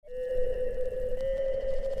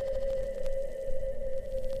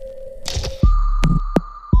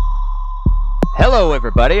Hello,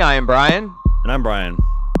 everybody. I am Brian, And I'm Brian.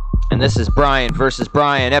 and this is Brian versus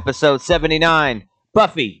Brian, episode 79.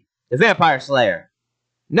 Buffy, the Vampire Slayer.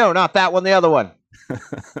 No, not that one. The other one.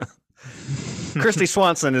 Christy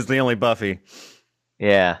Swanson is the only Buffy.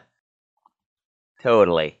 Yeah,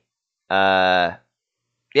 totally. Yeah.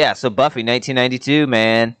 So Buffy, 1992,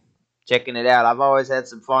 man, checking it out. I've always had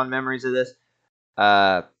some fond memories of this.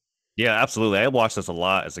 Yeah, absolutely. I watched this a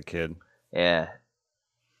lot as a kid. Yeah.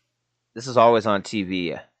 This was always on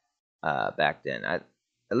TV back then. At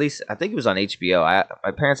least I think it was on HBO.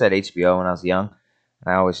 My parents had HBO when I was young,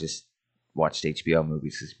 and I always just watched HBO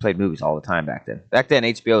movies because played movies all the time back then. Back then,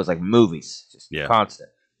 HBO was like movies, just constant.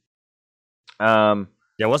 Yeah,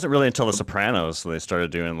 it wasn't really until The Sopranos they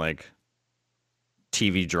started doing like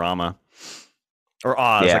TV drama. Or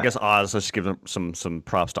Oz. Yeah. I guess Oz. Let's just give them some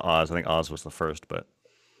props to Oz. I think Oz was the first, but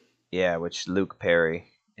Yeah, which Luke Perry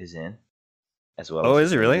is in as well. oh, as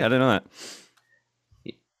is he really? I didn't know that.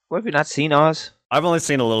 What, have you not seen Oz? I've only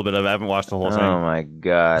seen a little bit of it. I haven't watched the whole thing. Oh my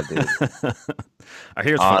god, dude! I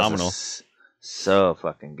hear it's Oz phenomenal. is so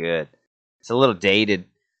fucking good. It's a little dated,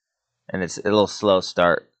 and it's a little slow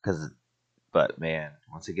start but man,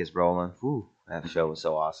 once it gets rolling, whew, that show was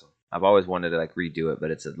so awesome. I've always wanted to like redo it, but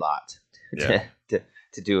it's a lot to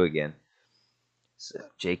do again. So,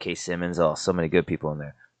 J.K. Simmons, so many good people in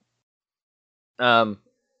there.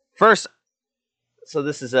 First, so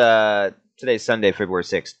this is today's Sunday, February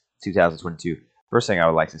 6th, 2022. First thing I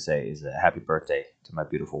would like to say is happy birthday to my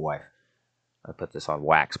beautiful wife. I put this on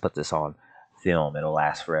wax, put this on film. It'll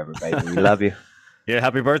last forever, baby. We love you. Yeah,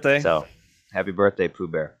 happy birthday. So, happy birthday, Pooh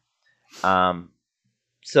Bear.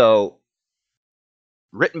 So,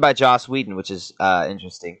 written by Joss Whedon, which is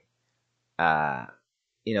interesting.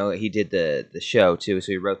 He did the show too,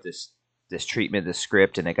 so he wrote this treatment, the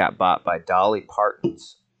script, and it got bought by Dolly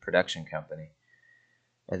Parton's production company,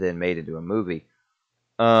 and then made into a movie.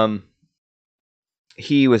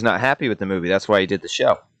 He was not happy with the movie. That's why he did the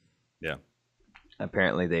show. Yeah.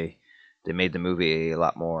 Apparently, they made the movie a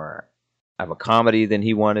lot more of a comedy than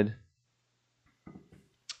he wanted.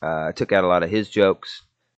 Took out a lot of his jokes,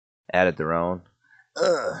 added their own.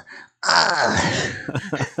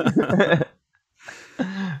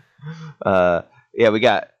 Yeah, we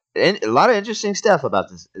got a lot of interesting stuff about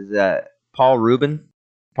this. Is that Paul Rubens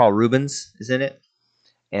is in it,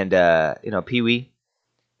 and Pee Wee.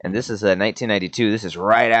 And this is 1992. This is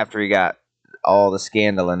right after he got all the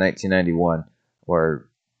scandal in 1991, where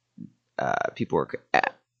people were,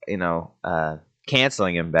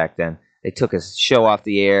 canceling him back then. They took his show off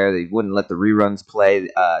the air. They wouldn't let the reruns play.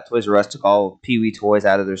 Toys R Us took all Pee Wee toys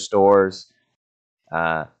out of their stores.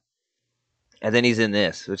 And then he's in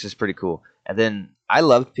this, which is pretty cool. And then I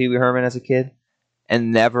loved Pee Wee Herman as a kid,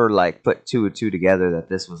 and never like put two and two together that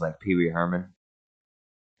this was like Pee Wee Herman.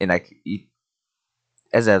 And like,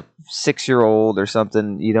 as a 6-year-old or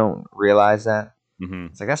something, you don't realize that. Mm-hmm.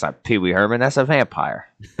 It's like, that's not Pee Wee Herman. That's a vampire.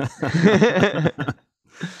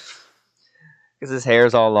 Because his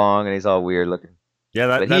hair's all long and he's all weird looking. Yeah,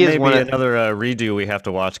 that may be another redo we have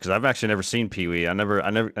to watch, because I've actually never seen Pee Wee. I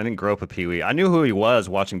didn't grow up with Pee Wee. I knew who he was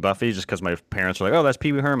watching Buffy just because my parents were like, "Oh, that's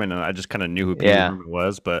Pee Wee Herman," and I just kind of knew who Pee Wee Herman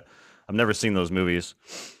was. But I've never seen those movies.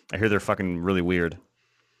 I hear they're fucking really weird.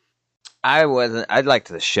 I liked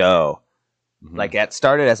the show. Mm-hmm. Like, it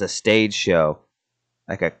started as a stage show,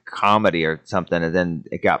 like a comedy or something, and then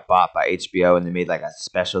it got bought by HBO, and they made like a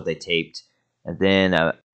special they taped, and then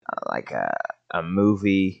a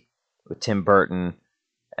movie with Tim Burton,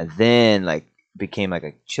 and then like became like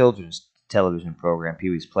a children's television program,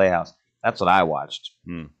 Pee Wee's Playhouse. That's what I watched.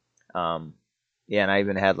 Mm. Yeah, and I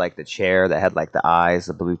even had like the chair that had like the eyes,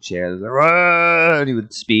 the blue chair, and he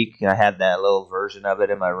would speak. And I had that little version of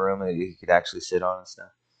it in my room, and you could actually sit on and stuff.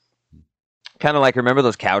 Kind of like, remember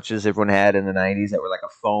those couches everyone had in the 90s that were like a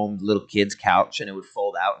foamed little kid's couch, and it would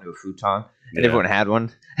fold out into a futon, and everyone had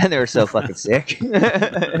one, and they were so fucking sick.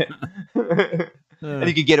 And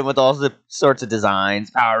you could get them with all the sorts of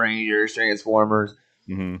designs, Power Rangers, Transformers.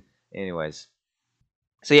 Mm-hmm. Anyways.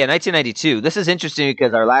 So yeah, 1992. This is interesting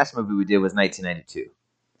because our last movie we did was 1992.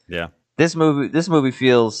 Yeah. This movie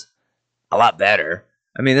feels a lot better.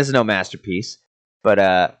 I mean, this is no masterpiece, but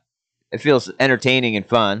it feels entertaining and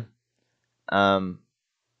fun.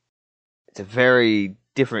 It's a very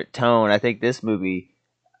different tone. I think this movie,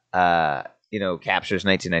 captures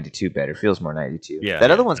 1992 better. Feels more 92. Yeah.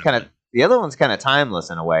 The other one's kind of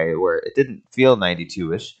timeless in a way, where it didn't feel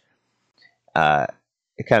 92ish. That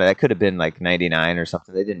could have been like 99 or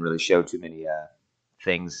something. They didn't really show too many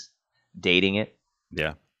things dating it.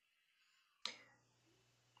 Yeah.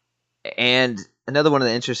 And another one of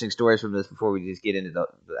the interesting stories from this, before we just get into the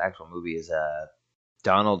actual movie, is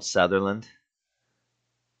Donald Sutherland.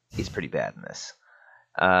 he's pretty bad in this.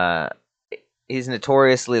 He's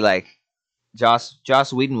notoriously like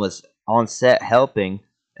Joss Whedon was on set helping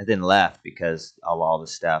and then left because of all the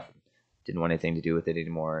stuff. Didn't want anything to do with it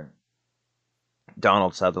anymore.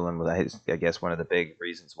 Donald Sutherland was, I guess, one of the big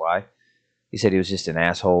reasons why. He said he was just an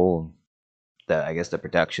asshole. I guess the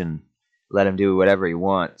production let him do whatever he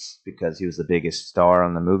wants because he was the biggest star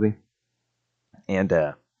on the movie. And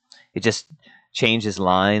he just changed his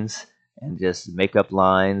lines and just make up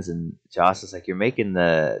lines. And Joss is like, you're making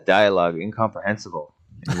the dialogue incomprehensible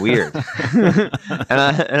and weird. and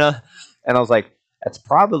I was like, that's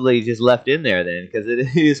probably just left in there then, because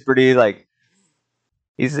it is pretty like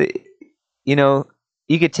he's, you know,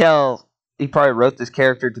 you could tell he probably wrote this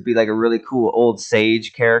character to be like a really cool old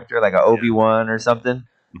sage character, like a Obi-Wan or something.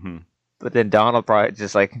 Mm-hmm. But then Donald probably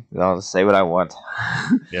just like, I'll just say what I want.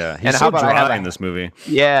 Yeah, he's so dry in this movie.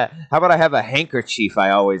 Yeah, how about I have a handkerchief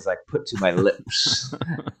I always like put to my lips,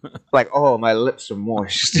 like, oh, my lips are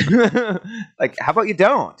moist. Like, how about you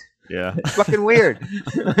don't? Yeah, it's fucking weird.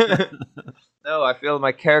 No, I feel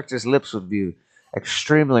my character's lips would be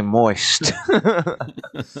extremely moist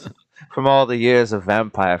from all the years of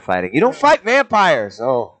vampire fighting. You don't fight vampires,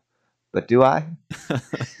 oh, but do I?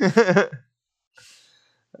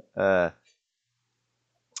 Yeah,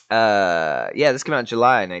 this came out in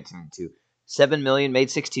July 1992. 7 million,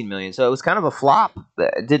 made 16 million, so it was kind of a flop.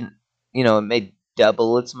 It didn't, it made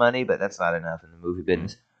double its money, but that's not enough in the movie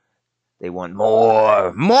business. They want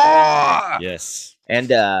more. Yes. And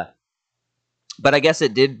but I guess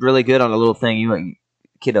it did really good on a little thing. You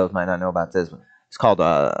kiddos might not know about this. It's called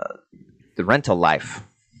the rental life.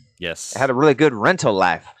 Yes. It had a really good rental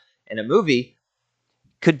life, and a movie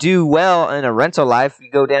could do well in a rental life. You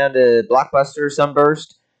go down to Blockbuster or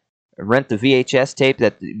Sunburst, rent the VHS tape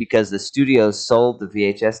because the studios sold the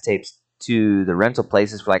VHS tapes to the rental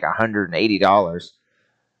places for like $180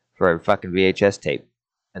 for a fucking VHS tape,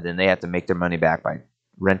 and then they have to make their money back by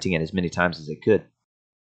renting it as many times as they could.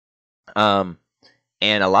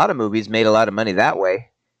 And a lot of movies made a lot of money that way,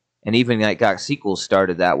 and even like got sequels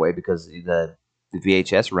started that way because the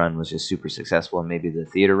VHS run was just super successful, and maybe the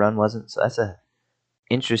theater run wasn't. So that's a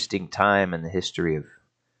interesting time in the history of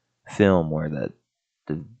film where the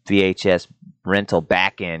VHS rental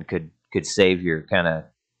back end could save your kind of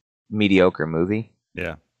mediocre movie.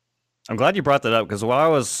 Yeah. I'm glad you brought that up because while I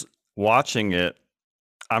was watching it,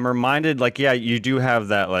 I'm reminded, like, yeah, you do have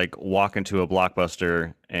that, like, walk into a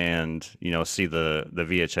Blockbuster and, see the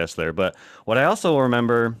VHS there. But what I also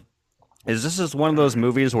remember is this is one of those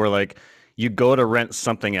movies where, like, you go to rent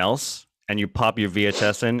something else and you pop your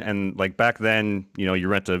VHS in, and like back then, you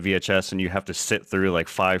rent a VHS and you have to sit through like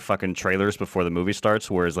 5 fucking trailers before the movie starts,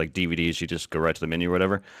 whereas like DVDs, you just go right to the menu or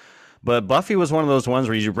whatever. But Buffy was one of those ones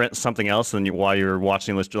where you rent something else, and while you're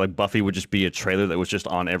watching this, like Buffy would just be a trailer that was just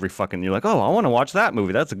on every fucking. You're like, oh, I want to watch that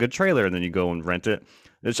movie. That's a good trailer, and then you go and rent it.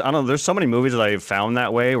 I don't know. There's so many movies that I've found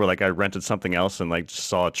that way, where like I rented something else and like just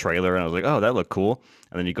saw a trailer, and I was like, oh, that looked cool.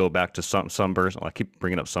 And then you go back to Sunburst. I keep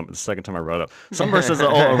bringing up the second time I brought it up. Sunburst is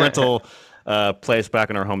a rental place back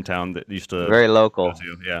in our hometown that used to very local.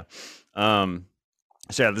 Yeah. So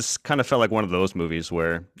yeah, this kind of felt like one of those movies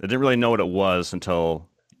where I didn't really know what it was until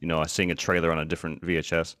I was seeing a trailer on a different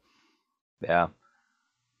VHS. Yeah.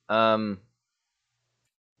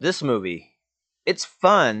 This movie, it's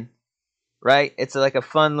fun, right? It's like a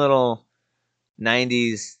fun little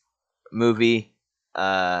 90s movie.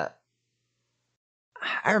 I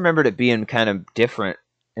remembered it being kind of different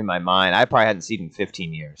in my mind. I probably hadn't seen it in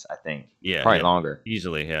 15 years, I think. Yeah. Probably longer.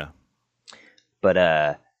 Easily, yeah. But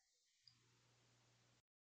I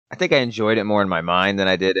think I enjoyed it more in my mind than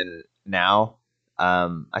I did now.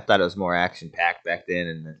 I thought it was more action-packed back then,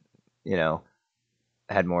 and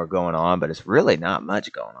had more going on. But it's really not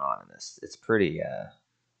much going on in this. It's pretty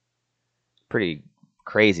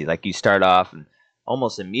crazy. Like, you start off, and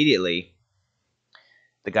almost immediately,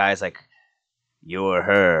 the guy's like, "You're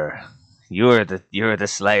her. You're the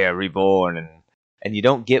Slayer reborn," and you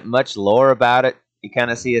don't get much lore about it. You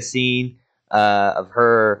kind of see a scene of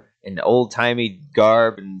her in old-timey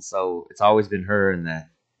garb, and so it's always been her, and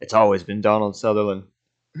it's always been Donald Sutherland.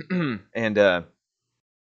 And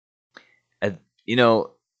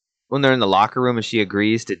when they're in the locker room and she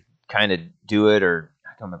agrees to kind of do it, or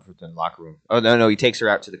I don't remember if it's in the locker room. Oh no, he takes her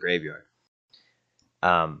out to the graveyard.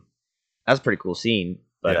 That's a pretty cool scene,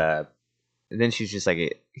 but and then she's just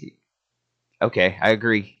like, okay, I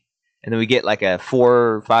agree. And then we get like a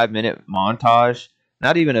 4 or 5 minute montage,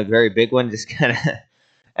 not even a very big one, just kind of,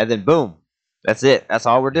 and then boom, that's it. That's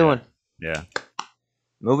all we're doing. Yeah.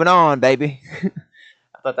 Moving on, baby.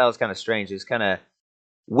 I thought that was kind of strange. It just kind of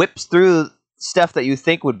whips through stuff that you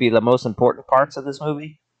think would be the most important parts of this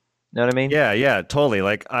movie, Know what I mean? Yeah, totally.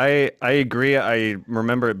 Like I agree. I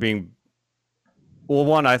remember it being well,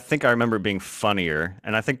 one, I think I remember it being funnier,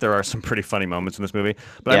 and I think there are some pretty funny moments in this movie.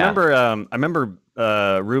 But Yeah. I remember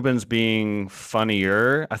Rubens being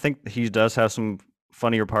funnier. I think he does have some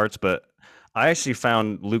funnier parts, but I actually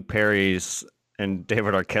found Luke Perry's and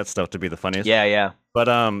David Arquette stuff to be the funniest. Yeah.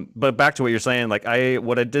 But back to what you're saying, like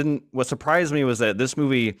what surprised me was that this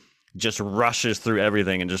movie just rushes through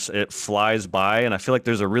everything and just it flies by. And I feel like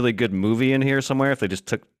there's a really good movie in here somewhere if they just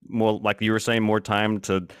took more, like you were saying, more time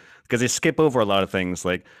to, because they skip over a lot of things.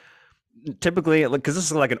 Like typically, because this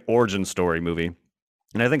is like an origin story movie.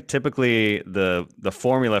 And I think typically the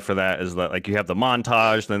formula for that is that like you have the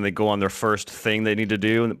montage, then they go on their first thing they need to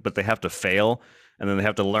do, but they have to fail, and then they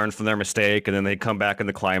have to learn from their mistake, and then they come back in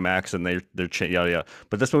the climax and they're yada yada.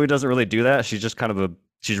 But this movie doesn't really do that. She's just kind of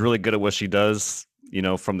she's really good at what she does,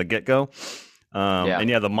 from the get go. And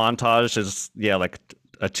yeah, the montage is like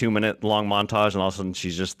a 2-minute long montage, and all of a sudden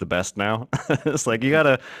she's just the best now. It's like you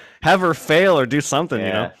gotta have her fail or do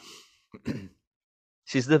something,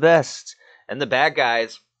 She's the best. And the bad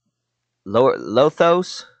guys,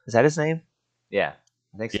 Lothos, is that his name? Yeah,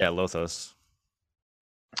 I think so. Yeah, Lothos.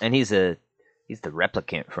 And he's the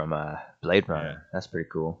replicant from Blade Runner. Yeah. That's pretty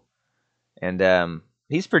cool. And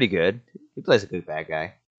he's pretty good. He plays a good bad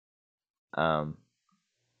guy.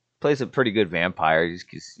 Plays a pretty good vampire. He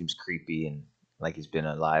just seems creepy and like he's been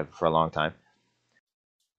alive for a long time.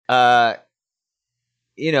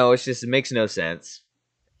 It's just, it makes no sense.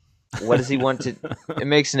 What does he want to? It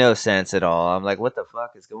makes no sense at all. I'm like, what the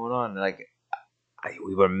fuck is going on? Like,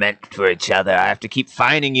 we were meant for each other. I have to keep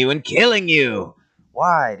finding you and killing you.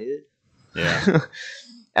 Why, dude? Yeah.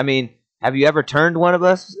 I mean, have you ever turned one of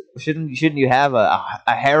us? Shouldn't you have a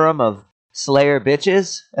harem of Slayer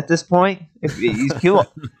bitches at this point? If you've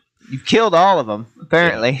killed all of them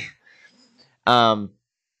apparently. Yeah.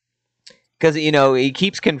 Because he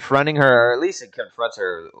keeps confronting her, or at least he confronts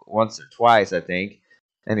her once or twice, I think.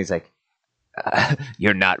 And he's like,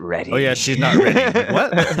 "You're not ready." Oh yeah, she's not ready.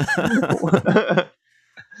 What?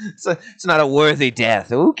 So it's not a worthy death.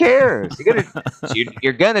 Who cares?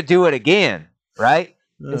 You're gonna do it again, right?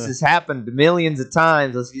 This has happened millions of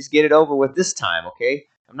times. Let's just get it over with this time, okay?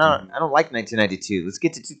 I don't like 1992. Let's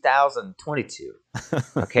get to 2022.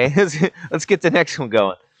 Okay, let's get the next one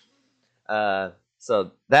going.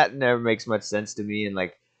 So that never makes much sense to me. And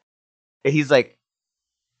like, he's like,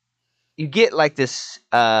 you get like this.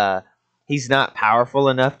 He's not powerful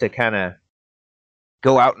enough to kind of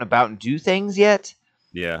go out and about and do things yet.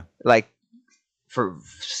 Yeah. Like, for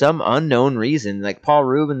some unknown reason, like Paul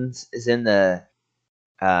Rubens is in the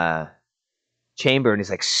chamber and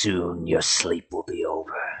he's like, soon your sleep will be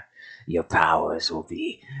over. Your powers will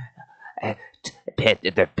be at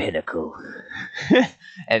the pinnacle.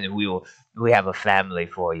 And we have a family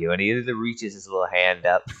for you. And he reaches his little hand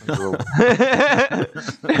up.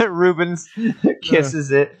 Rubens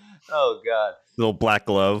kisses it. Oh, God. Little black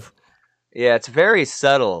glove. Yeah, it's very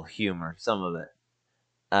subtle humor, some of it.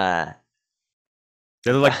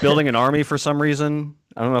 They're like building an army for some reason.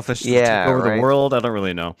 I don't know if this take over the world. I don't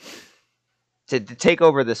really know. To take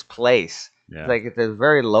over this place. Yeah. Like, they're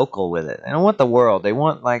very local with it. They don't want the world. They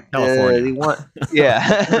want like California. They want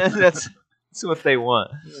that's what they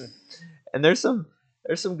want. Yeah. And there's some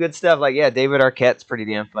good stuff. Like, yeah, David Arquette's pretty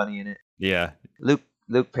damn funny in it. Yeah.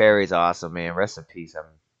 Luke Perry's awesome, man. Rest in peace.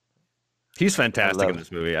 He's fantastic in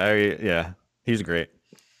this movie. He's great.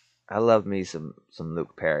 I love me some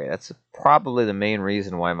Luke Perry. That's probably the main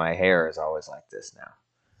reason why my hair is always like this now.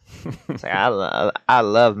 It's like, I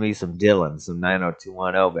love me some Dylan, some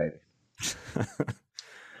 90210, baby.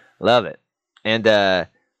 Love it. And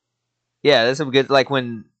there's some good, like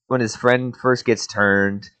when his friend first gets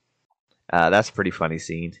turned. That's a pretty funny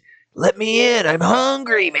scene. Let me in. I'm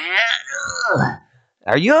hungry, man.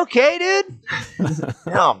 Are you okay, dude?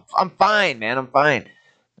 No, I'm fine, man. I'm fine.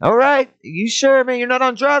 All right. You sure, man? You're not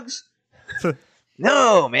on drugs?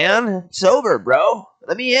 No, man. I'm sober, bro.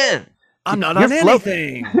 Let me in. I'm not on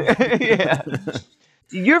anything. Yeah.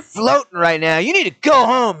 You're floating right now. You need to go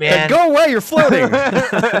home, man. Go away. You're floating.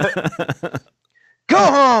 Go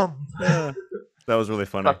home. That was really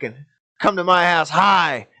funny. Fucking come to my house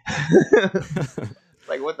high.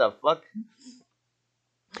 Like, what the fuck?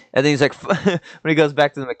 And then he's like, when he goes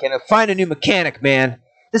back to the mechanic, find a new mechanic, man.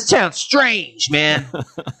 This town's strange, man.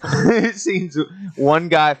 It seems one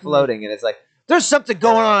guy floating, and it's like, there's something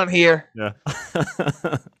going on here. Yeah.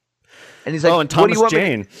 And he's like, and Thomas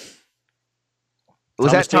Jane.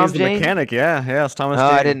 Was that Tom Jane? The mechanic? Yeah, it's Thomas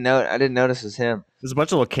Jane. I didn't notice it was him. There's a bunch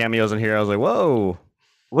of little cameos in here. I was like, whoa.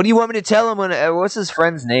 What do you want me to tell him? What's his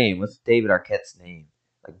friend's name? What's David Arquette's name?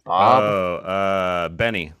 Like Bob? Oh,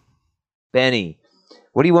 Benny. Benny.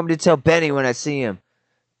 What do you want me to tell Benny when I see him?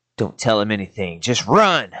 Don't tell him anything. Just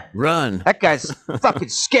run. Run. That guy's fucking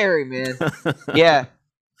scary, man. Yeah.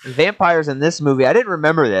 Vampires in this movie, I didn't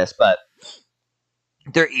remember this, but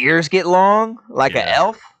their ears get long like an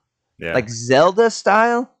elf. Yeah. Like Zelda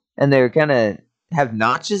style. And they're kind of have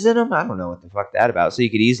notches in them. I don't know what the fuck that about. So you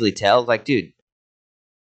could easily tell. Like, dude,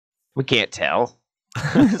 we can't tell.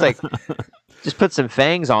 It's like, just put some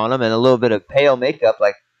fangs on them and a little bit of pale makeup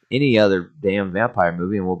like any other damn vampire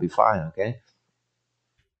movie and we'll be fine, okay?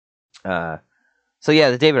 So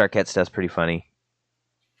yeah, the David Arquette stuff's pretty funny.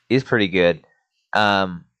 He's pretty good.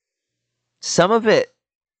 Some of it,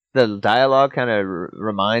 the dialogue kind of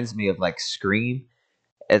reminds me of like Scream.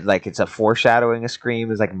 It's a foreshadowing of Scream.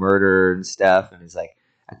 It's like murder and stuff, and it's like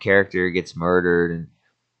a character gets murdered, and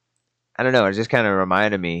I don't know. It just kind of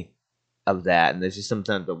reminded me of that. And there's just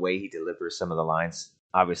sometimes the way he delivers some of the lines.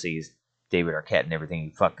 Obviously, he's David Arquette and everything he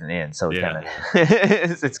fucking in, so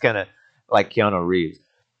it's kind of like Keanu Reeves.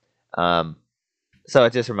 So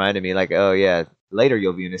it just reminded me, like, oh yeah, later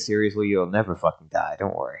you'll be in a series where you'll never fucking die.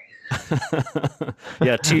 Don't worry.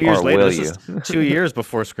 Yeah, 2 years later. This is 2 years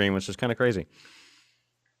before Scream, which is kind of crazy.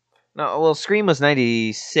 No, well, Scream was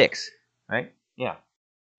 96, right? Yeah.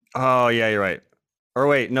 Oh, yeah, you're right. Or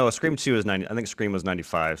wait, no, Scream 2 is 90. I think Scream was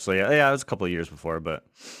 95. So yeah, it was a couple of years before, but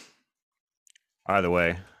either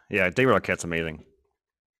way, yeah, David Arquette's amazing.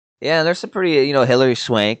 Yeah, there's some pretty, Hilary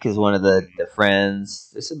Swank is one of the friends.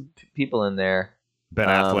 There's some people in there. Ben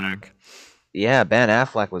Affleck. Yeah, Ben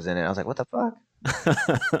Affleck was in it. I was like, what the fuck?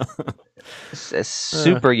 It's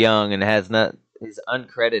super young and he's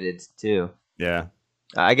uncredited too. Yeah.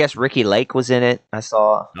 I guess Ricky Lake was in it. I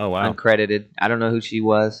saw. Oh wow. Uncredited. I don't know who she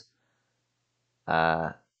was.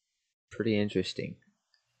 Pretty interesting.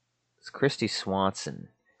 It's Christy Swanson.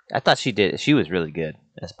 I thought she was really good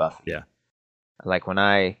as Buffy. Yeah. Like when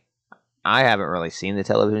I haven't really seen the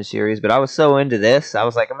television series, but I was so into this, I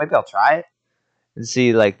was like, maybe I'll try it and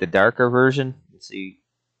see like the darker version and see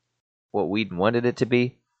what we wanted it to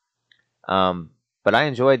be. But I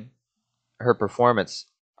enjoyed her performance.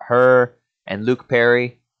 Her and Luke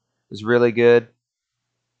Perry was really good.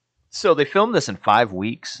 So they filmed this in 5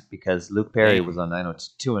 weeks because Luke Perry was on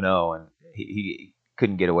 90210 and he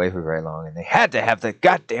couldn't get away for very long, and they had to have the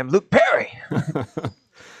goddamn Luke Perry.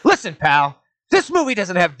 Listen, pal, this movie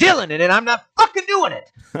doesn't have Dylan in it. I'm not fucking doing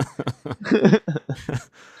it.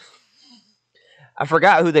 I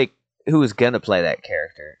forgot who was gonna play that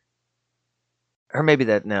character, or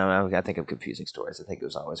maybe I think I'm confusing stories. I think it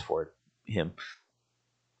was always for him.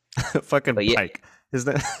 Fucking Pike. His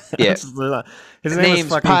name, yeah. His name's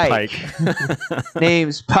fucking Pike.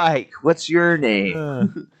 Name's Pike. What's your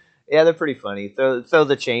name? Yeah, they're pretty funny. Throw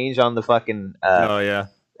the change on the fucking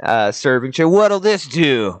serving tray. What'll this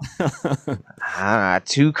do?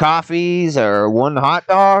 2 coffees or 1 hot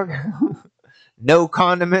dog? No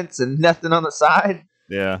condiments and nothing on the side?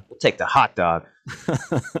 Yeah. We'll take the hot dog.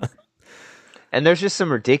 And there's just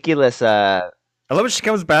some ridiculous I love when she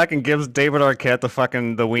comes back and gives David Arquette the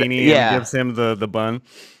weenie and gives him the bun.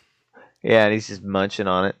 Yeah, and he's just munching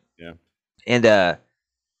on it. Yeah. And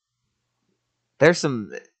there's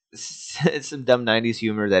some dumb 90s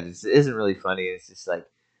humor that isn't really funny. It's just like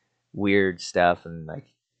weird stuff, and like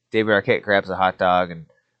David Arquette grabs a hot dog and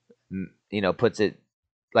puts it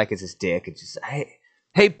like it's his dick and just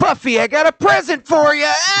hey Buffy, I got a present for you.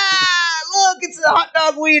 Look, it's a hot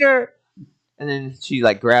dog wiener. And then she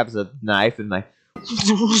like grabs a knife and like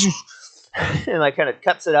and like kind of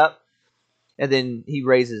cuts it up, and then he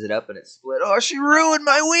raises it up and it's split. Oh, she ruined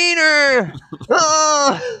my wiener!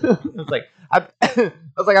 Oh! I was like,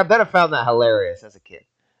 I bet I found that hilarious as a kid.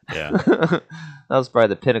 Yeah, that was probably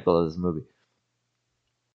the pinnacle of this movie.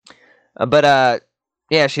 But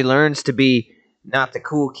she learns to be not the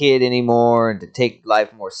cool kid anymore and to take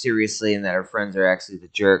life more seriously, and that her friends are actually the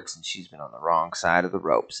jerks, and she's been on the wrong side of the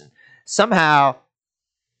ropes. And somehow,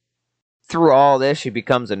 through all this, she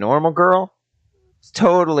becomes a normal girl. It's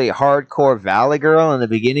totally hardcore Valley girl in the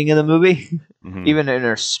beginning of the movie, even in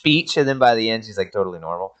her speech, and then by the end, she's like totally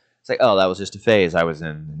normal. It's like, oh, that was just a phase I was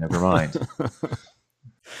in. Never mind.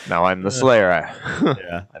 Now I'm the Slayer.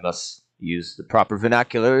 I must use the proper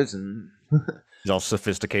vernaculars and. He's all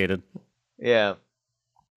sophisticated. Yeah.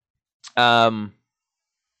 Man,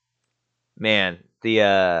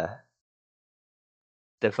 the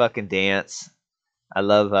fucking dance. I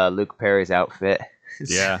love Luke Perry's outfit.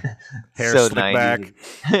 Yeah. Hair so slicked back.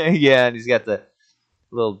 Yeah, and he's got the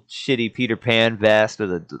little shitty Peter Pan vest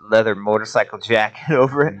with a leather motorcycle jacket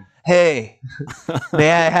over it. Hey,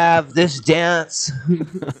 may I have this dance?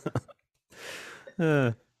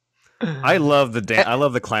 I love the dance. I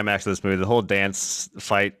love the climax of this movie. The whole dance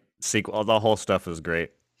fight sequel. The whole stuff is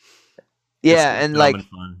great. Yeah, and like,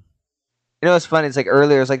 fun. You know, it's funny. It's like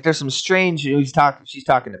earlier. It's like there's some strange. She's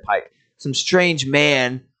talking to Pike. Some strange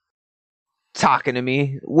man talking to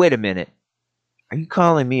me. Wait a minute. Are you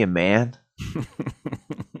calling me a man?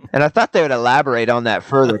 And I thought they would elaborate on that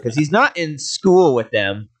further because he's not in school with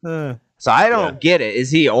them. So I don't get it.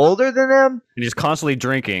 Is he older than them? And he's constantly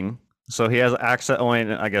drinking, so he has access.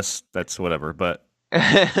 I guess that's whatever. But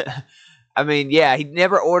I mean, yeah, he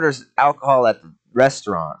never orders alcohol at the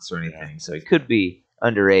restaurants or anything, so he could be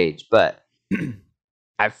underage. But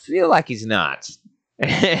I feel like he's not.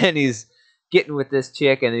 And he's getting with this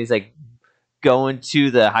chick, and he's like going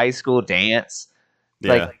to the high school dance.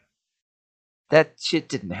 Like, that shit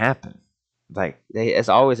didn't happen. Like, it's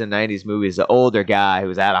always in 90s movies, the older guy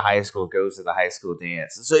who's out of high school goes to the high school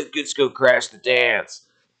dance. It's like, let's go crash the dance.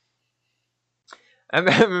 I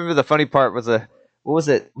remember the funny part was what was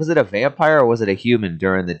it? Was it a vampire or was it a human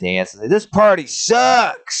during the dance? Like, this party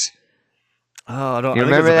sucks. Oh, I don't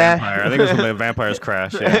remember that? Vampire. I think it was when the vampires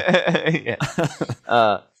crash. Yeah.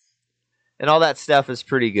 And all that stuff is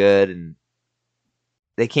pretty good, and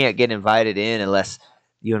they can't get invited in unless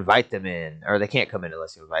you invite them in, or they can't come in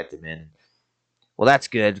unless you invite them in. Well, that's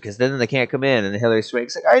good because then they can't come in, and Hilary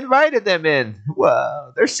Swank's like, I invited them in.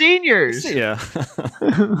 Wow, they're seniors. Yeah.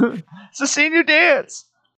 It's a senior dance.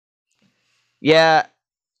 Yeah,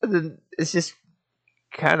 it's just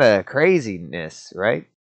kind of craziness, right?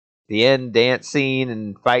 The end dance scene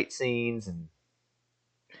and fight scenes, and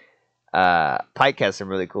Pike has some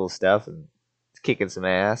really cool stuff, and it's kicking some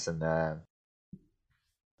ass, and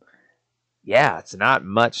yeah, it's not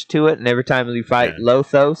much to it. And every time you fight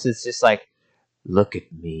Lothos, it's just like, look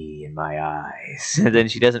at me in my eyes. And then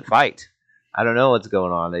she doesn't fight. I don't know what's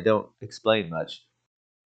going on. They don't explain much.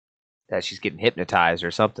 That she's getting hypnotized or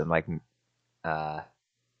something, like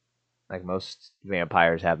most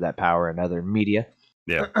vampires have that power in other media.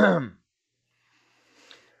 Yeah. And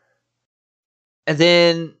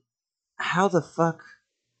then, how the fuck?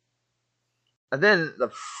 And then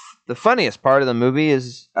the funniest part of the movie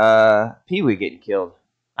is Pee-wee getting killed,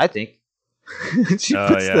 I think. She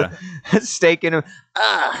puts the stake in him.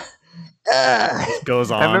 Goes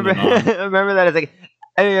on. I remember that. It's like,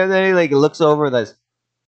 and then he like looks over and like,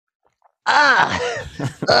 and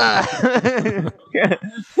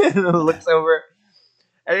looks over,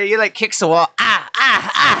 and then he like kicks the wall.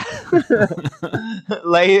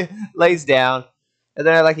 Lays down, and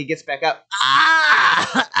then like he gets back up.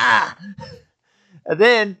 And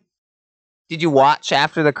then, did you watch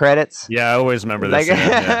after the credits? Yeah, I always remember this. Like,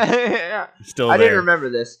 yeah. Still I there. didn't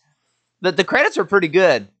remember this. The credits were pretty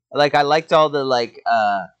good. Like, I liked all the like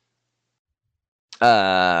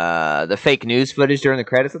the fake news footage during the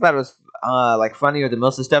credits. I thought it was like funnier than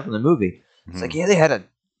most of the stuff in the movie. It's like, yeah, they had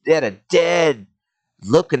a dead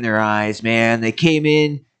look in their eyes, man. They came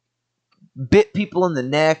in, bit people in the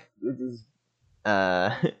neck,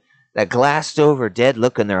 that glassed over dead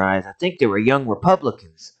look in their eyes. I think they were young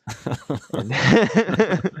Republicans. That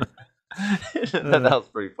was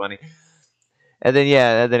pretty funny. And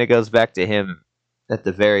then then it goes back to him at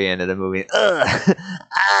the very end of the movie. And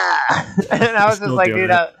I was just like, dude,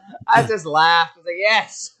 I just laughed. I was like,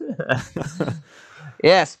 yes.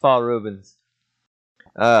 Yes, Paul Rubens.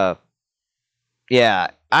 Yeah,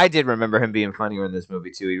 I did remember him being funnier in this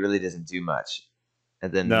movie too. He really doesn't do much.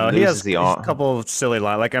 And then he has a couple of silly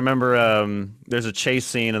lines. Like I remember there's a chase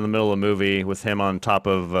scene in the middle of the movie with him on top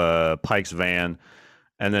of Pike's van,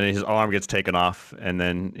 and then his arm gets taken off, and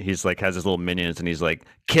then he's like has his little minions, and he's like,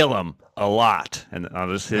 "Kill him a lot," and I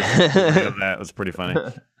just that was pretty funny.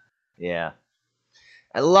 Yeah,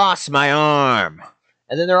 I lost my arm,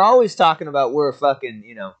 and then they're always talking about we're fucking,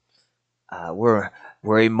 we're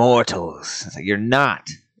immortals. It's like, you're not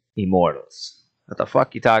immortals. What the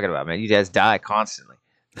fuck you talking about, man? You guys die constantly.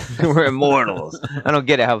 We're immortals. I don't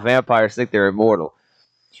get it how vampires think they're immortal.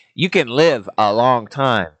 You can live a long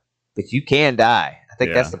time, but you can die. I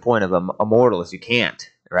think that's the point of immortal is you can't,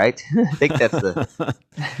 right? I think that's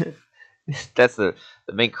the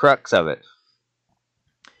main crux of it.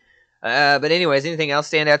 But anyways, anything else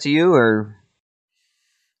stand out to you or?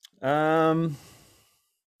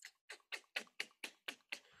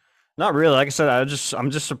 Not really. Like I said, I'm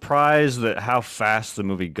just surprised at how fast the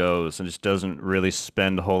movie goes and just doesn't really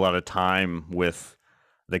spend a whole lot of time with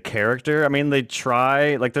the character. I mean, they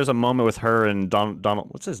try. Like, there's a moment with her and Donald.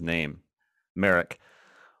 What's his name? Merrick,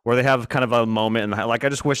 where they have kind of a moment, and like I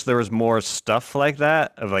just wish there was more stuff like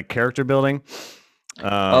that of like character building.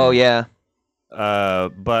 But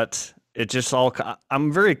it just all.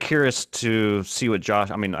 I'm very curious to see what Josh.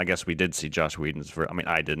 I mean, I guess we did see Josh Whedon's. I mean,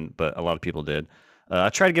 I didn't, but a lot of people did. I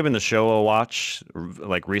tried giving the show a watch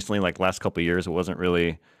like recently, like last couple of years. It wasn't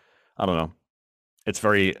really, I don't know. It's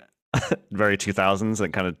very, very 2000s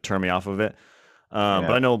and kind of turned me off of it.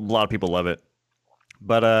 But I know a lot of people love it.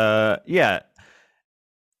 But yeah,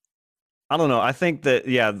 I don't know. I think that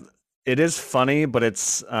it is funny, but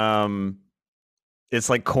it's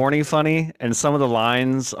like corny funny, and some of the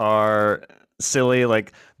lines are silly,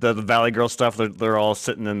 like the Valley Girl stuff. They're all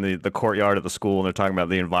sitting in the courtyard of the school and they're talking about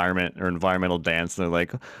the environment or environmental dance. And they're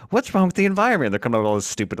like, "What's wrong with the environment?" They're coming up with all this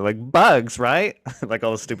stupid like bugs, right? Like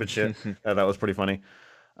all this stupid shit. That was pretty funny.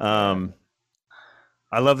 I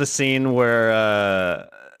love the scene where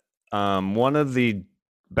one of the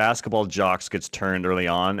basketball jocks gets turned early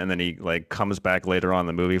on, and then he like comes back later on in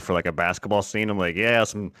the movie for like a basketball scene. I'm like, yeah,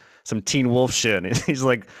 some Teen Wolf shit. And he's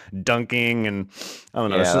like dunking, and I don't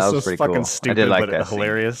know. Yeah, it's just so fucking stupid, but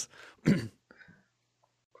hilarious.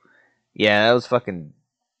 Yeah, that was fucking,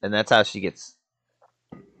 and that's how she gets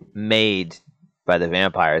made by the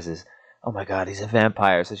vampires. Is, oh my god, he's a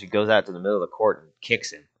vampire. So she goes out to the middle of the court and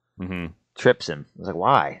kicks him, trips him. I was like,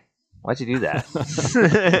 why? Why'd you do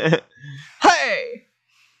that? Hey,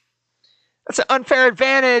 that's an unfair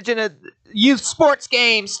advantage in a youth sports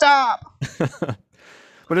game. Stop.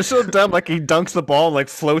 But it's so dumb. Like he dunks the ball, and, like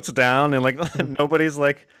floats down, and like nobody's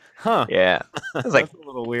like, huh? Yeah, it's like a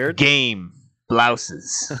little weird. Game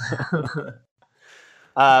blouses.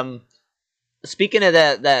 Speaking of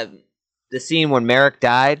the scene when Merrick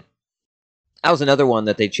died, that was another one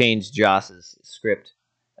that they changed Joss's script.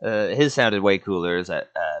 His sounded way cooler. Is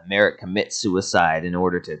that Merrick commits suicide in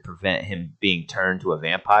order to prevent him being turned to a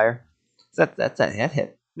vampire.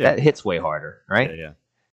 That hits way harder, right? Yeah.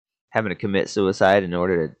 Having to commit suicide in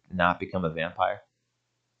order to not become a vampire.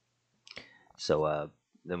 So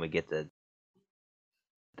then we get the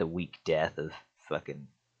weak death of fucking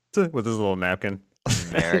with his little napkin.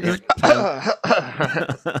 Merrick.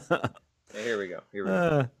 Here we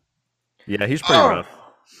go. Yeah, he's pretty rough.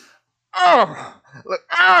 Oh, look,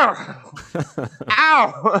 ow,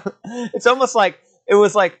 ow! It's almost like it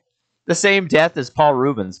was like the same death as Paul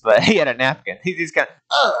Rubens, but he had a napkin. He's kind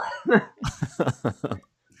of.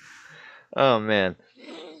 Oh man,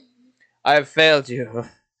 I have failed you.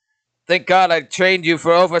 Thank God I trained you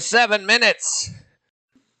for over 7 minutes.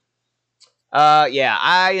 Yeah,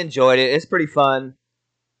 I enjoyed it. It's pretty fun.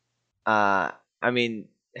 I mean,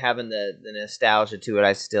 having the nostalgia to it,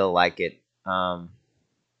 I still like it.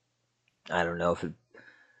 I don't know if it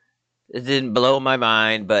didn't blow my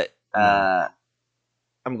mind, but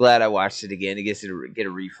I'm glad I watched it again to get a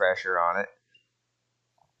refresher on it.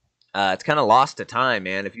 It's kind of lost to time,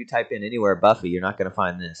 man. If you type in anywhere Buffy, you're not going to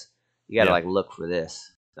find this. You got to like look for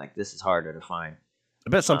this. Like this is harder to find. I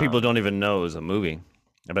bet some people don't even know it was a movie.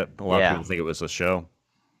 I bet a lot of people think it was a show.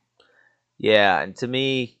 Yeah, and to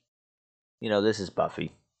me, this is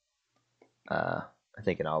Buffy. I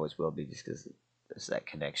think it always will be just because there's that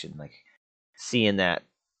connection. Like seeing that,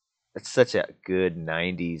 it's such a good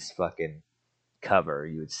 90s fucking cover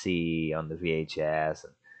you would see on the VHS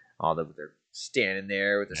and all the they're standing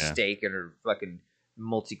there with a steak and her fucking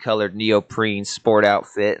multicolored neoprene sport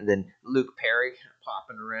outfit, and then Luke Perry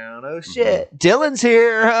popping around. Oh shit, Dylan's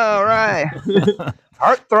here! All right,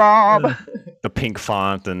 heartthrob. The pink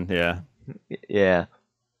font and yeah.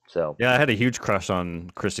 So I had a huge crush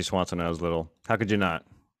on Kristy Swanson when I was little. How could you not?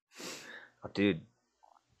 Oh, dude,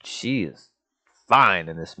 she is fine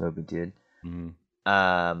in this movie, dude. Mm-hmm.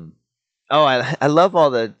 I love all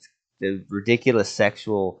the ridiculous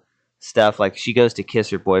sexual stuff. Like she goes to kiss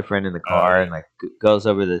her boyfriend in the car and like goes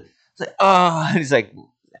over the. It's like, oh, and he's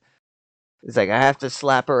like, I have to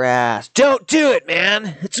slap her ass. Don't do it,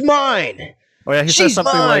 man. It's mine. Oh yeah, he says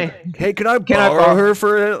something like, "Hey, can I borrow her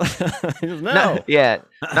for it?" No.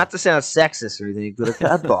 Not to sound sexist or anything, but can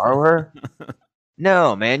I borrow her?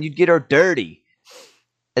 No, man, you'd get her dirty.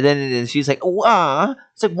 And then she's like, "Oh,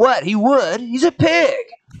 it's like what? He would. He's a pig."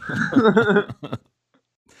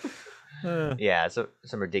 Yeah, so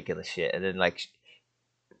some ridiculous shit, and then like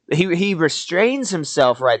he restrains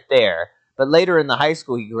himself right there, but later in the high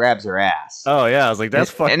school he grabs her ass. Oh yeah, I was like,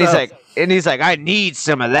 that's fucked and up. He's like, I need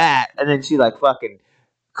some of that, and then she like fucking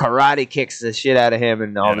karate kicks the shit out of him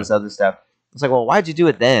and all this other stuff. It's like, well, why'd you do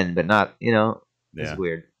it then, but not, it's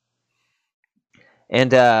weird.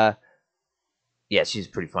 And she's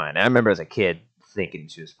pretty fine. I remember as a kid thinking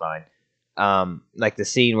she was fine. Like the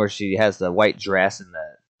scene where she has the white dress in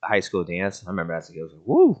the high school dance. I remember as a kid, I was like,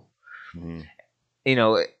 woo. Mm-hmm.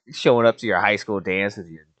 Showing up to your high school dance with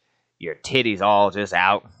your titties all just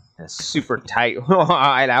out, a super tight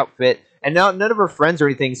outfit, and now none of her friends or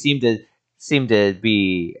anything seem to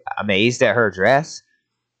be amazed at her dress.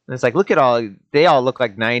 And it's like, look at they all look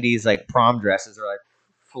like 90s like prom dresses. They're like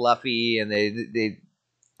fluffy and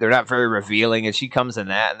they're not very revealing. And she comes in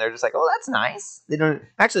that and they're just like, oh, that's nice. They don't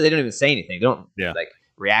even say anything. They don't like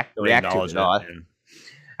react to it at all. Yeah.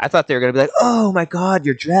 I thought they were going to be like, oh my God,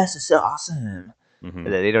 your dress is so awesome. Mm-hmm.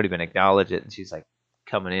 They don't even acknowledge it. And she's like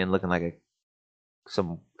coming in looking like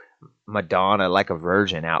some Madonna, like a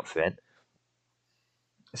virgin outfit.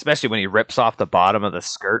 Especially when he rips off the bottom of the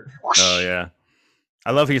skirt. Oh, yeah.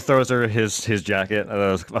 I love he throws her his jacket. That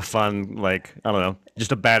was a fun, like, I don't know,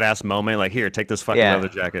 just a badass moment. Like, here, take this fucking leather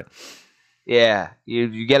jacket. Yeah,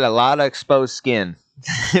 you get a lot of exposed skin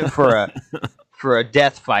for a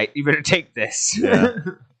death fight. You better take this. Yeah.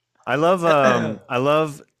 I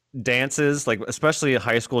love dances, like especially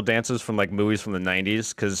high school dances from like movies from the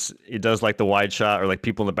 90s, because it does like the wide shot or like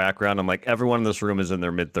people in the background. I'm like, everyone in this room is in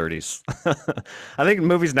their mid-30s. I think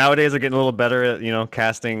movies nowadays are getting a little better at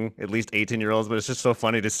casting at least 18-year-olds, but it's just so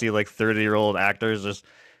funny to see like 30-year-old actors just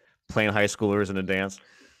playing high schoolers in a dance.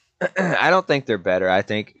 I don't think they're better. I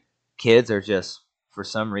think kids are just, for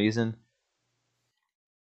some reason,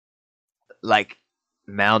 like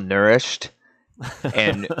malnourished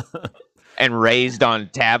and and raised on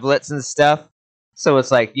tablets and stuff. So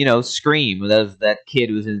it's like, Scream, that kid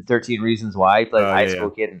who's in 13 Reasons Why, he played a high school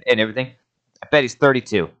kid and everything. I bet he's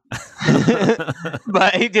 32.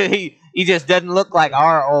 But he just doesn't look like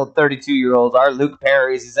our old 32-year-olds, our Luke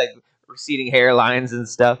Perry's. He's like receding hairlines and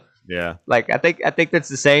stuff. Yeah. Like I think that's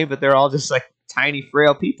the same, but they're all just like tiny,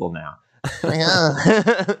 frail people now.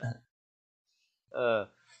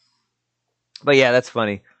 But yeah, that's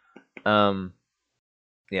funny.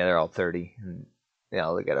 Yeah, they're all 30. And, they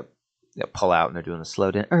got to pull out and they're doing the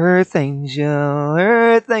slow dance. Earth Angel,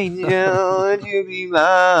 would you be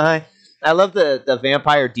mine? I love the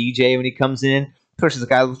vampire DJ when he comes in, pushes the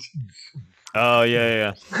guy. Oh,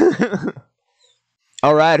 yeah.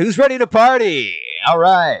 All right, who's ready to party? All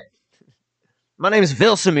right. My name is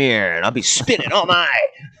Vilsamir, and I'll be spinning all night.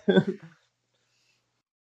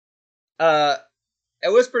 It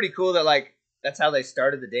was pretty cool that, like, that's how they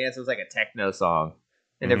started the dance. It was like a techno song.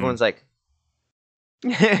 And everyone's like,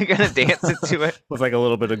 gonna dance into it. With like a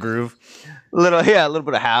little bit of groove. A little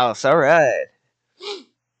bit of house. All right.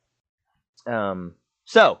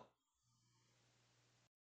 So,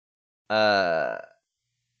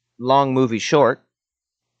 long movie short,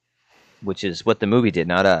 which is what the movie did,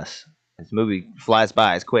 not us. This movie flies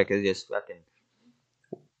by as quick. It's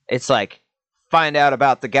like, find out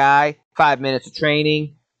about the guy, 5 minutes of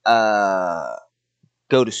training, go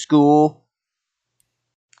to school,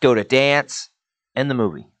 go to dance, and the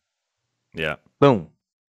movie. Yeah. Boom.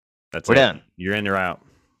 We're done. You're in, you're out.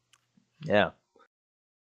 Yeah.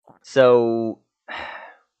 So,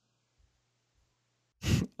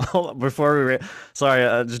 before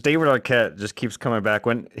just David Arquette just keeps coming back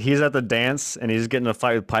when he's at the dance and he's getting a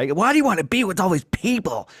fight with Pike. Why do you want to be with all these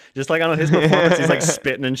people? Just like on his performance, he's like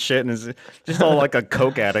spitting and shit, and is just all like a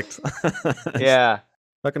coke addict. Yeah.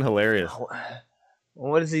 Fucking hilarious.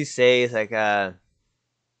 What does he say? It's like,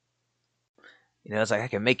 it's like, I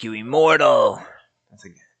can make you immortal. It's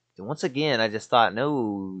like, once again, I just thought,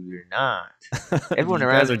 no, you're not. Everyone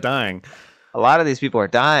around guys are dying. A lot of these people are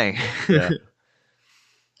dying. Yeah.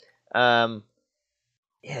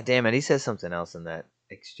 Yeah, damn it. He says something else in that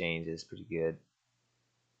exchange is pretty good.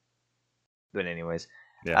 But anyways,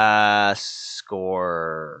 scores.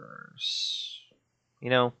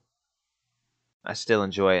 I still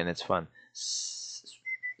enjoy it and it's fun.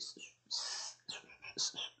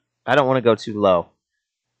 I don't want to go too low.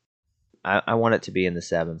 I want it to be in the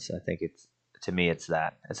sevens. I think to me it's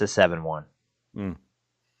that. It's a 7-1.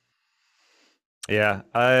 Yeah,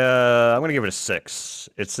 I'm gonna give it a 6.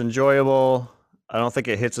 It's enjoyable. I don't think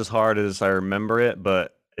it hits as hard as I remember it,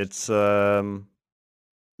 but it's it's a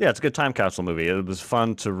good time capsule movie. It was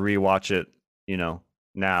fun to rewatch it.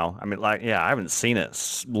 Now. I mean, I haven't seen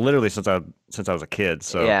it literally since I was a kid.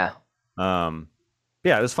 So yeah,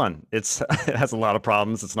 it was fun. It has a lot of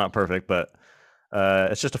problems. It's not perfect, but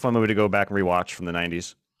it's just a fun movie to go back and rewatch from the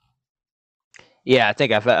 90s. Yeah, I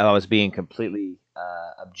think if I was being completely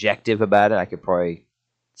objective about it, I could probably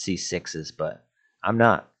see 6s, but I'm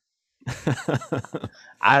not.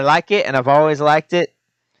 I like it, and I've always liked it,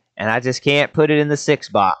 and I just can't put it in the 6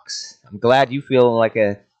 box. I'm glad you feel like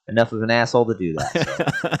enough of an asshole to do that.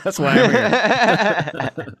 So. That's why I'm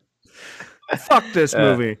here. Fuck this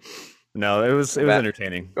movie. No, it was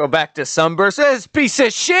entertaining. Go back to Sunburst. This piece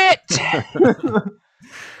of shit.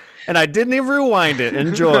 And I didn't even rewind it.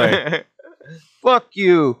 Enjoy. Fuck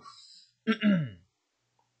you.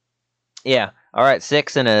 Yeah. All right.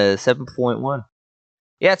 6 and a 7.1.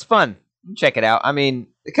 Yeah, it's fun. Check it out. I mean,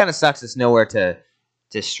 it kind of sucks. It's nowhere to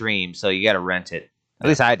to stream, so you got to rent it. At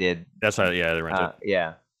least I did. That's right. Yeah, they rented.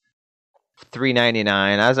 Yeah, $3.99.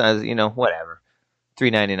 I was, you know, whatever.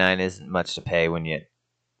 $3.99 isn't much to pay when you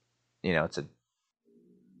know,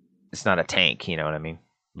 it's not a tank. You know what I mean?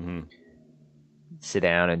 Mm-hmm. Sit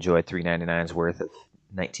down, enjoy $3.99's worth of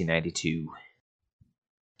 1992.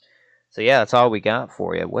 So yeah, that's all we got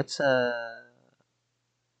for you. What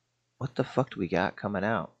the fuck do we got coming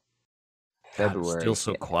out? February. God, still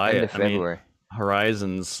so quiet. End of February. I mean,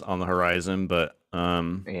 Horizon's on the horizon, but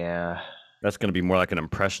yeah, that's going to be more like an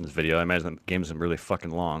impressions video. I imagine the game's really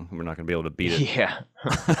fucking long. We're not going to be able to beat it. Yeah.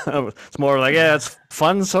 It's more like, yeah, it's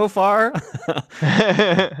fun so far.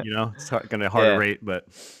 You know, it's going to hard rate, but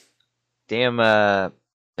damn,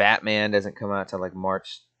 Batman doesn't come out till like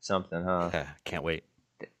March something, huh? Yeah, can't wait.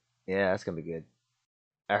 Yeah, that's gonna be good.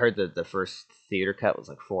 I heard that the first theater cut was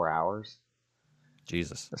like 4 hours.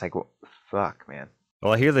 Jesus. It's like, well, fuck, man.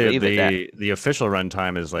 Well, I hear the official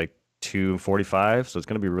runtime is like 2:45, so it's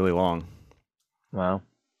gonna be really long. Wow.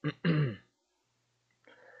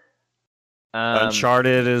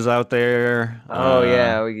 Uncharted is out there. Oh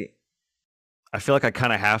yeah, I feel like I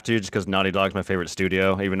kind of have to, just because Naughty Dog's my favorite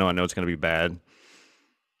studio, even though I know it's gonna be bad.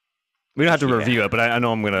 We don't have to review it, but I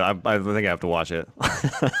know I'm gonna. I think I have to watch it.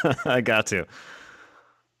 I got to.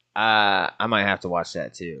 I might have to watch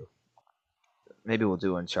that too. Maybe we'll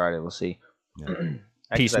do Uncharted. We'll see. Yeah.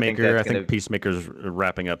 Peacemaker. I think Peacemaker's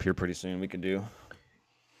wrapping up here pretty soon. We could do.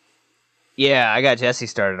 Yeah, I got Jessie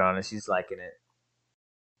started on it. She's liking it.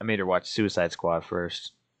 I made her watch Suicide Squad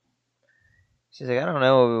first. She's like, I don't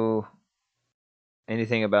know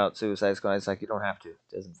anything about Suicide Squad. It's like, you don't have to. It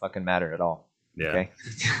doesn't fucking matter at all. Yeah. Okay.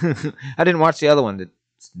 I didn't watch the other one.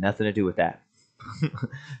 It's nothing to do with that.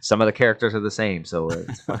 Some of the characters are the same, so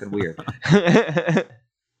it's fucking weird.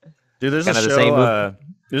 Dude, there's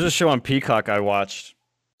a show on Peacock I watched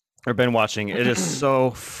or been watching. It is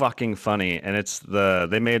so fucking funny, and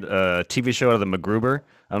they made a TV show out of the MacGruber.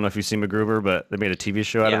 I don't know if you've seen MacGruber, but they made a TV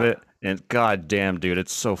show out of it, and god damn, dude,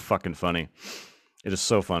 it's so fucking funny. It is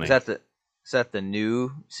so funny. Is that the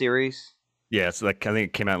new series? Yeah, it's like, I think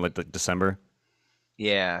it came out in like December.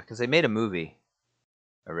 Yeah, because they made a movie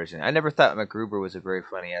originally. I never thought MacGruber was a very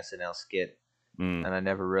funny SNL skit, and I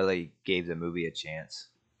never really gave the movie a chance.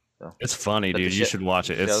 So. It's funny, dude. You should watch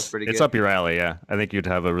it. It's up your alley, yeah. I think you'd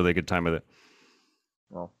have a really good time with it.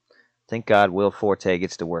 Well, thank God Will Forte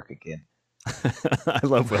gets to work again. I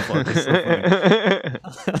love Will Forte. So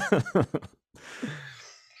funny.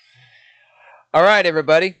 All right,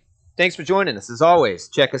 everybody. Thanks for joining us. As always,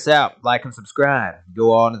 check us out. Like and subscribe.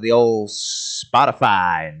 Go on to the old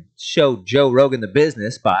Spotify and show Joe Rogan the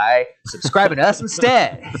business by subscribing to us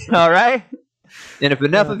instead. All right? And if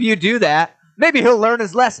enough of you do that, maybe he'll learn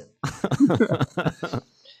his lesson.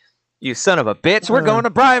 You son of a bitch. We're going to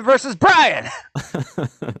Brian versus Brian.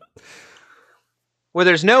 Where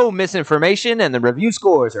there's no misinformation and the review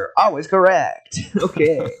scores are always correct.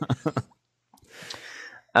 Okay.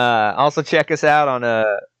 Also, check us out on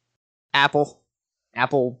Apple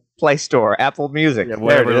Play Store, Apple Music. Yeah,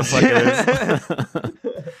 whatever the fuck it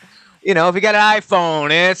is. You know, if you got an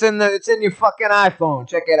iPhone, it's in your fucking iPhone.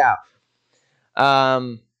 Check it out.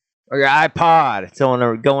 Or your iPod.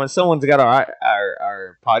 Someone's got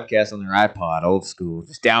our podcast on their iPod, old school.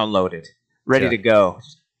 Just downloaded, ready to go.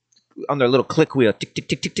 On their little click wheel. Tick, tick,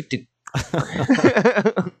 tick, tick, tick, tick.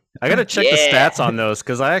 I gotta check the stats on those,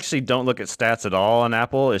 because I actually don't look at stats at all on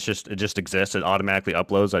Apple. It just exists. It automatically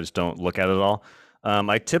uploads. I just don't look at it at all.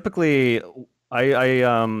 I typically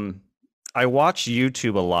I watch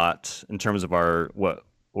YouTube a lot in terms of what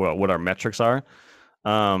our metrics are.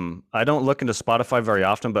 I don't look into Spotify very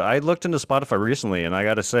often, but I looked into Spotify recently, and I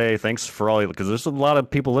gotta say thanks for all, because there's a lot of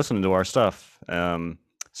people listening to our stuff.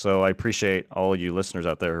 So I appreciate all you listeners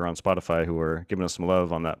out there who are on Spotify who are giving us some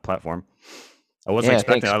love on that platform. I wasn't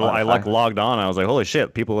expecting. I logged on. I was like, holy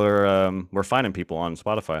shit! People are we're finding people on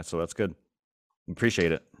Spotify, so that's good.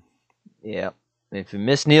 Appreciate it. Yeah. If you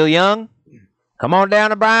miss Neil Young, come on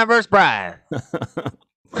down to Brian vs. Brian.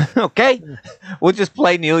 Okay, we'll just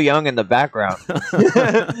play Neil Young in the background,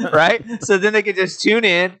 right? So then they can just tune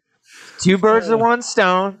in. Two birds with one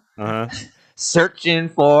stone. Searching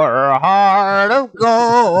for a heart of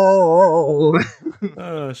gold.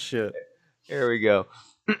 Oh shit! Here we go.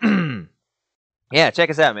 Yeah, check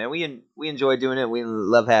us out, man. We enjoy doing it. We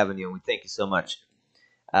love having you, and we thank you so much.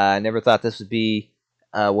 I never thought this would be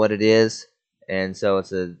what it is, and so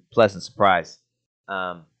it's a pleasant surprise.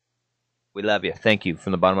 We love you. Thank you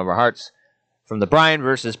from the bottom of our hearts. From the Brian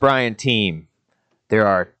versus Brian team, there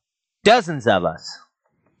are dozens of us.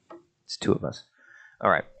 It's two of us.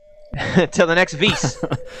 All right. Till the next Vs.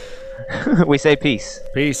 We say peace.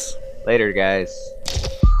 Peace. Later, guys.